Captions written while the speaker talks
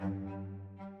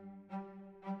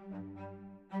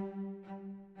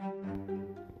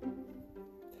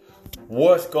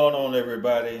What's going on,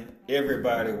 everybody?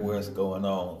 Everybody, what's going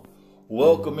on?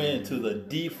 Welcome into the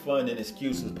Defunding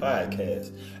Excuses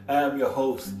podcast. I'm your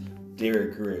host,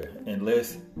 Derek Greer, and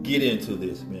let's get into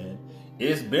this, man.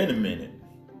 It's been a minute,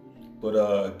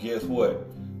 but guess what?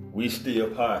 We still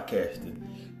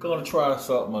podcasting. Gonna try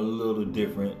something a little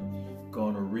different.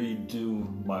 Gonna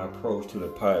redo my approach to the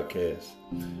podcast.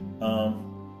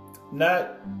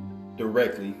 Not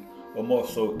directly, but more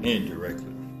so indirectly.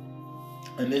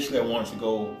 Initially, I wanted to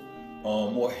go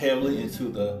more heavily into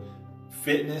the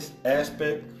fitness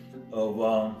aspect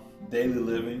of daily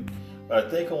living. But I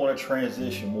think I want to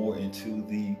transition more into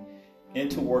the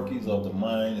workings of the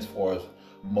mind as far as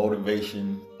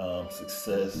motivation,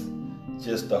 success,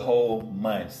 just the whole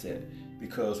mindset.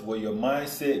 Because where your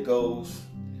mindset goes,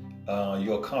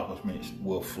 your accomplishments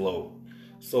will flow.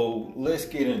 So let's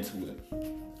get into it.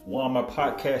 Why am I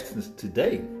podcasting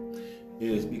today?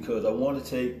 Is because I want to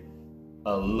take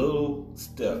a little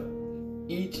step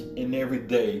each and every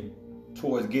day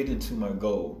towards getting to my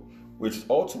goal, which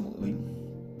ultimately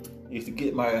is to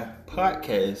get my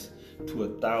podcast to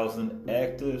 1,000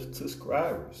 active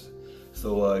subscribers.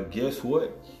 So guess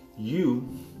what? You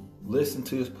listen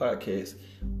to this podcast,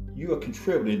 you are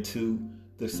contributing to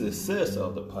the success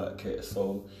of the podcast.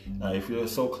 So if you're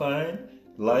so kind,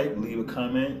 leave a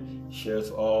comment, share it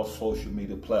to all social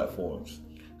media platforms.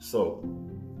 So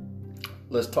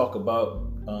let's talk about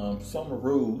some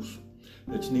rules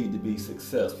that you need to be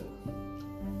successful.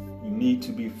 You need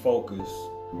to be focused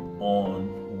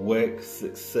on what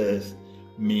success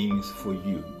means for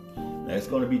you. Now, it's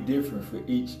going to be different for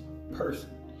each person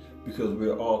because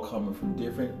we're all coming from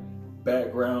different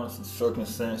backgrounds and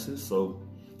circumstances. So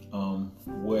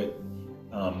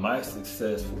my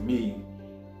success for me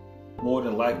more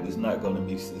than likely is not going to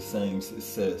be the same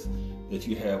success that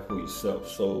you have for yourself.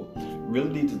 So really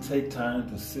need to take time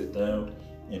to sit down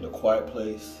in a quiet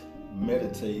place,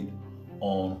 meditate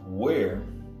on where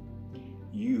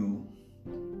you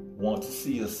want to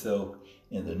see yourself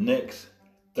in the next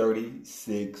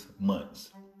 36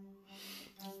 months.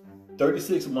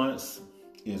 36 months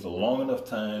is a long enough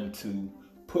time to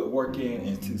put work in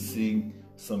and to see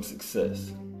some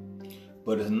success.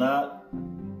 But it's not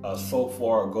a so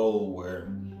far goal where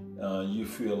you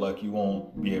feel like you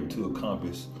won't be able to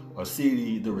accomplish or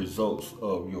see the results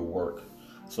of your work.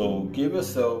 So give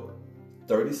yourself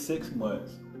 36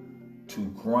 months to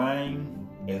grind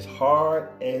as hard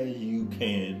as you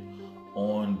can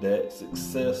on that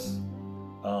success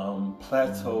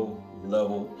plateau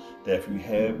level that you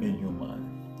have in your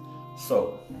mind.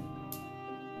 So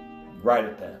write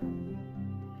it down.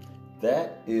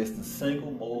 That is the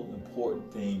single most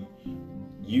important thing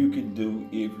you can do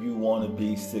if you want to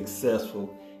be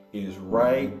successful, is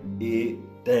write it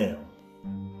down.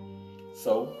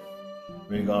 So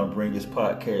we're going to bring this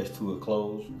podcast to a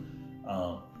close.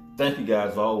 Thank you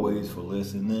guys always for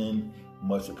listening.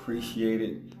 Much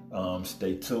appreciated.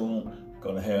 Stay tuned.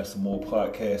 Going to have some more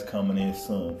podcasts coming in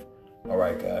soon. All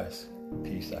right, guys.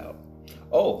 Peace out.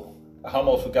 Oh, I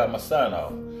almost forgot my sign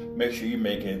off. Make sure you're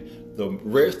making the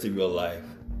rest of your life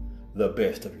the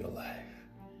best of your life.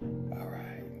 All right.